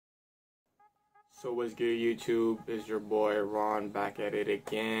So what's good, YouTube? It's your boy Ron back at it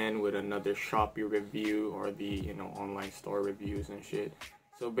again with another Shopee review, or the online store reviews and shit.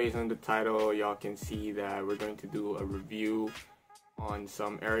 So based on the title, y'all can see that we're going to do a review on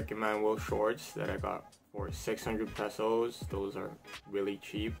some Emanuel shorts that I got for 600 pesos. Those are really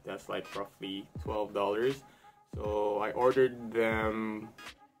cheap. That's like roughly $12. So I ordered them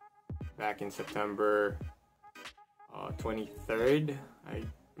back in September 23rd, I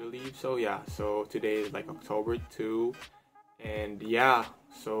believe so. Yeah, so today is like October 2, and yeah,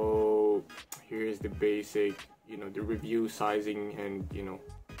 so here's the basic, the review, sizing, and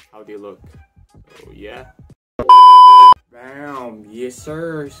how they look. So yeah, bam, yes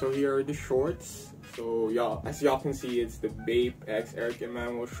sir. So here are the shorts. So y'all, as y'all can see, it's the Bape X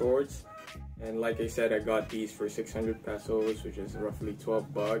Emanuel shorts, and like I said, I got these for 600 pesos, which is roughly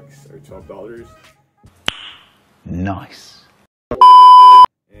 12 bucks or $12. Nice.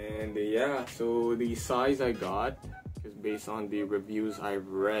 And yeah, so the size I got is based on the reviews I've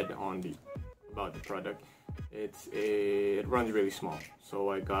read on about the product. It runs really small.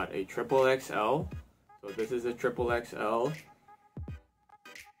 So I got a triple XL. So this is a triple XL,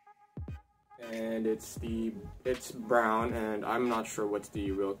 and it's brown, and I'm not sure what's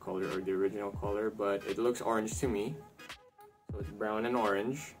the real color or the original color, but it looks orange to me. So it's brown and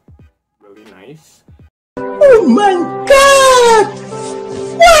orange, really nice. Oh my god!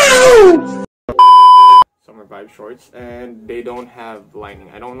 Wow! Summer vibe shorts, and they don't have lining.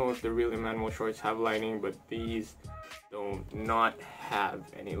 I don't know if the real Emanuel shorts have lining, but these don't not have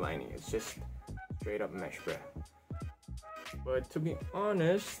any lining. It's just straight up mesh, bruh. But to be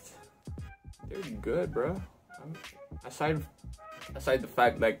honest, they're good, bro. Aside the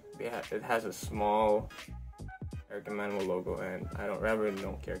fact like it has a small Emanuel logo, and I don't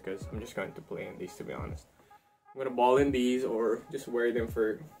care because I'm just going to play in these, to be honest. I'm gonna ball in these or just wear them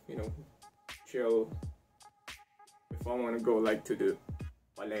for, chill. If I want to go like to the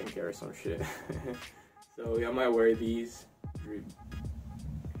palenque or some shit. So yeah, I might wear these.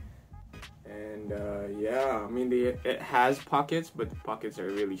 And yeah, I mean it has pockets, but the pockets are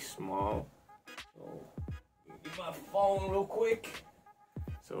really small. So get my phone real quick.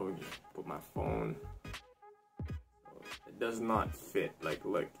 So just put my phone. So it does not fit. Like,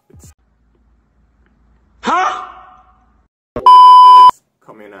 look, it's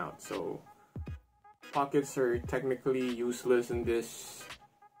coming out. So pockets are technically useless in this.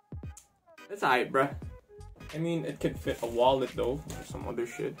 It's alright, bruh. I mean, it could fit a wallet though, or some other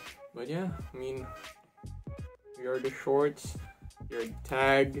shit. But yeah, I mean, here are the shorts. Here the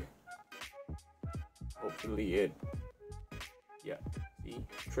tag. Hopefully yeah, see,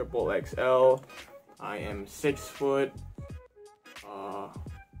 triple XL. I am 6 foot,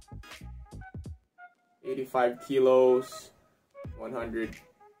 85 kilos,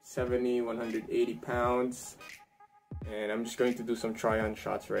 170, 180 pounds. And I'm just going to do some try-on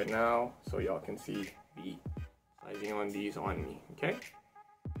shots right now so y'all can see the sizing on these on me, okay?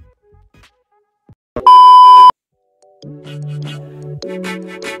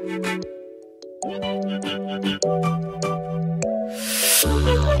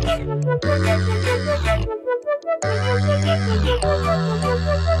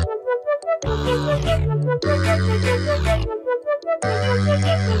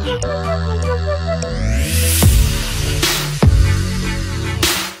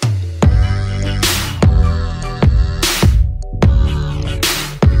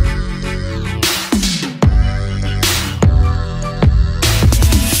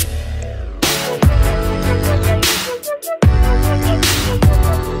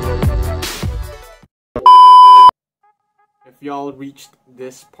 If y'all reached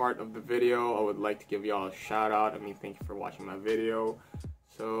this part of the video, I would like to give y'all a shout out. I mean, thank you for watching my video.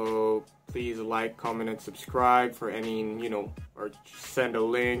 So please like, comment, and subscribe for any, or send a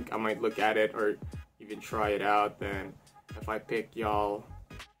link. I might look at it or even try it out. Then if I pick y'all,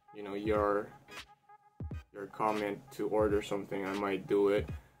 your comment to order something, I might do it.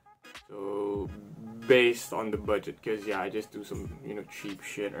 So based on the budget, because yeah, I just do some cheap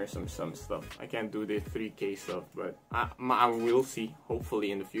shit or some stuff. I can't do the 3K stuff, but I will see,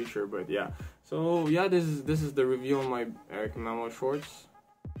 hopefully in the future. But yeah, so yeah, this is the review on my Emanuel shorts.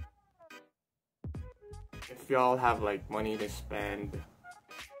 If y'all have like money to spend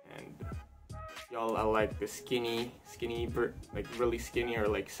and y'all are like the skinny, like really skinny, or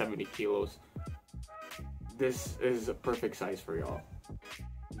like 70 kilos, this is a perfect size for y'all.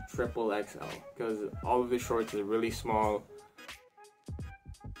 Triple XL, because all of the shorts are really small.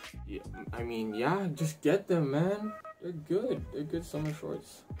 Yeah, I mean, yeah, just get them, man. They're good. They're good summer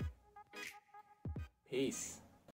shorts. Peace.